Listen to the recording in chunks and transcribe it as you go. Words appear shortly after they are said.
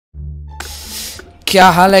क्या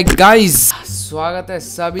हाल है गाइस, स्वागत है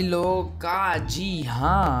सभी लोगों का। जी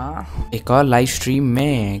हाँ, एक और लाइव स्ट्रीम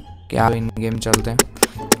में क्या इन गेम चलते हैं।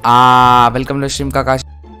 वेलकम लाइव स्ट्रीम का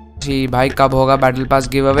काशी भाई। कब होगा battle pass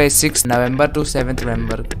give away? 6 November to 7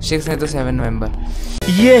 नवंबर। 6 नहीं तो 7 नवंबर।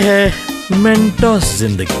 ये है मेंटोस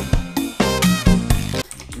जिंदगी।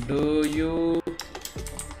 Do you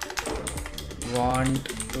want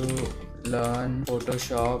to learn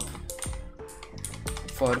Photoshop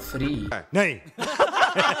for free? नहीं।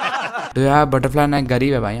 डू यू हैव बटरफ्लाई नेक?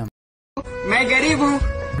 गरीब है भाई हम। मैं गरीब हूँ।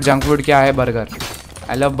 जंक फूड क्या है? Burger.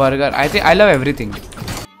 I love burger. I love everything.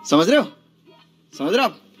 समझ रहे हो? समझ रहे हो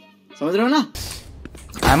आप? समझ रहे हो ना?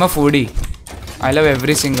 I am a foodie. I love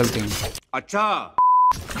every single thing. अच्छा,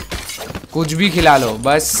 कुछ भी खिला लो,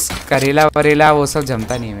 बस करेला वरेला वो सब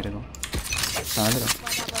जमता नहीं है मेरे को। समझ रहे हो?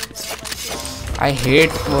 आई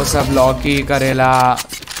हेट वो सब लौकी करेला।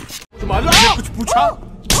 कुछ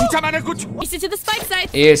पूछा मैंने कुछ।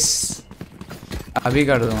 एस अभी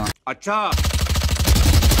कर दूंगा। अच्छा,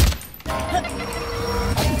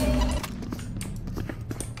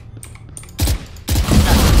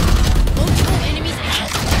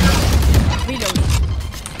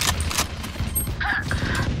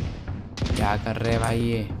 क्या कर रहे हैं भाई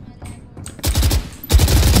ये?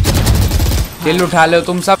 किल उठा लो,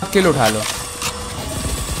 तुम सब किल उठा लो।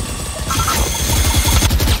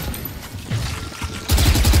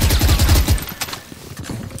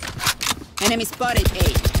 Enemy spotted. A.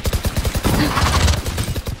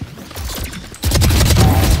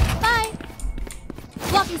 Bye.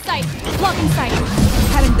 Blocking sight. Blocking sight.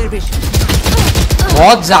 Having their vision.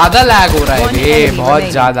 बहुत ज्यादा लैग हो रहा है ये, बहुत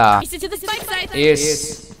ज्यादा। एस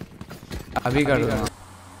अभी कर दूंगा।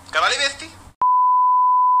 कवाली बेइज्जती।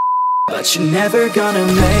 But you're never gonna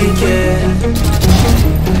make it.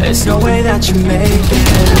 There's no way that you make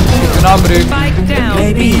it. इतना break.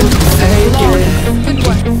 Maybe you can fake it,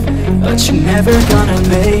 but you're never gonna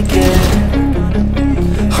make it.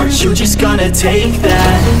 Are you just gonna take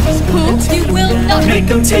that? You will not. Make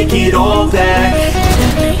them take it all back.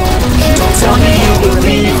 Don't tell me you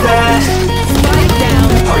believe that.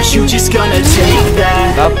 Are you just gonna take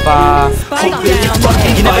that? पापा Hope that you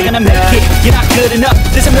fucking you're never gonna make it. You're not good enough.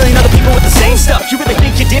 There's a million other people with the same stuff. You really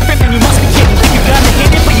think you're different, man? You must be kidding. You gotta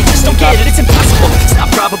hit it, but you just don't get it. It's impossible. It's not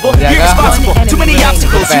probable. You're irresponsible. Too many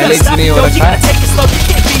obstacles. You gotta stop it, though. You gotta take it slow. You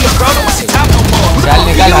can't be a pro. Don't waste your time no more. चल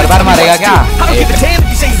निकल, हर बार मारेगा क्या? I don't give a damn if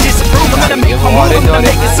you say you disapprove. I'm gonna make my move. I'm gonna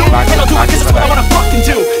make it soon. And I'll do it 'cause it's what I wanna fucking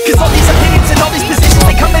do. 'Cause all these opinions and all these positions,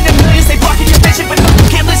 they come in millions. They blocking your vision, but you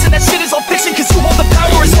can't listen. That shit is all fiction. 'Cause you hold the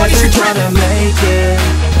power as long as you're trying to make it.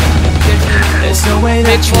 There's no way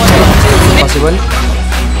that you can possible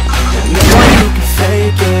no way you can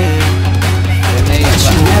fake it. But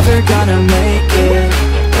you're never gonna make it.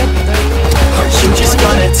 Are you just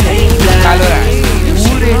gonna take that?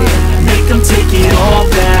 Make them take it all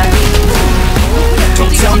back.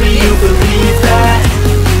 Don't tell me you believe that.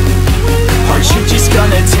 Are you just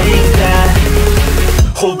gonna take that?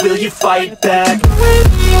 Or will you fight back?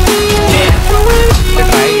 Yeah. Or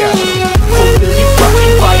will you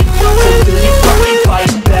fucking fight? Or will you fucking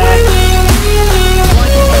fight back?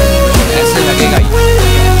 ऐसे लगेगा ही।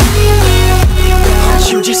 Are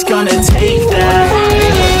you just gonna take that?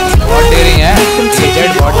 बहुत dairying है। Make them take Agent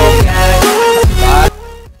it बहुत all dairying है। back.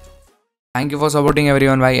 Thank you for supporting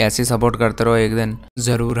everyone भाई। ऐसे support करते रहो, एक दिन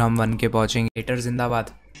जरूर हम 1 के पहुंचेंगे। हेटर जिंदाबाद।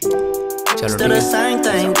 चलो Still ठीक the है। same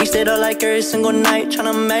thing. We stayed up like every single night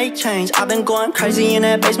tryna make change. I've been going crazy in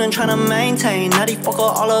that basement tryna maintain. Now these fucker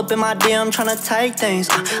all up in my DM tryna take things.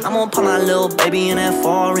 I'm gonna put my little baby in that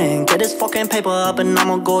foreign. Get this fucking paper up and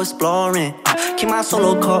I'ma go exploring. Keep my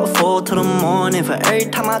solo cup full till the morning. For every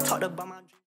time I talk about my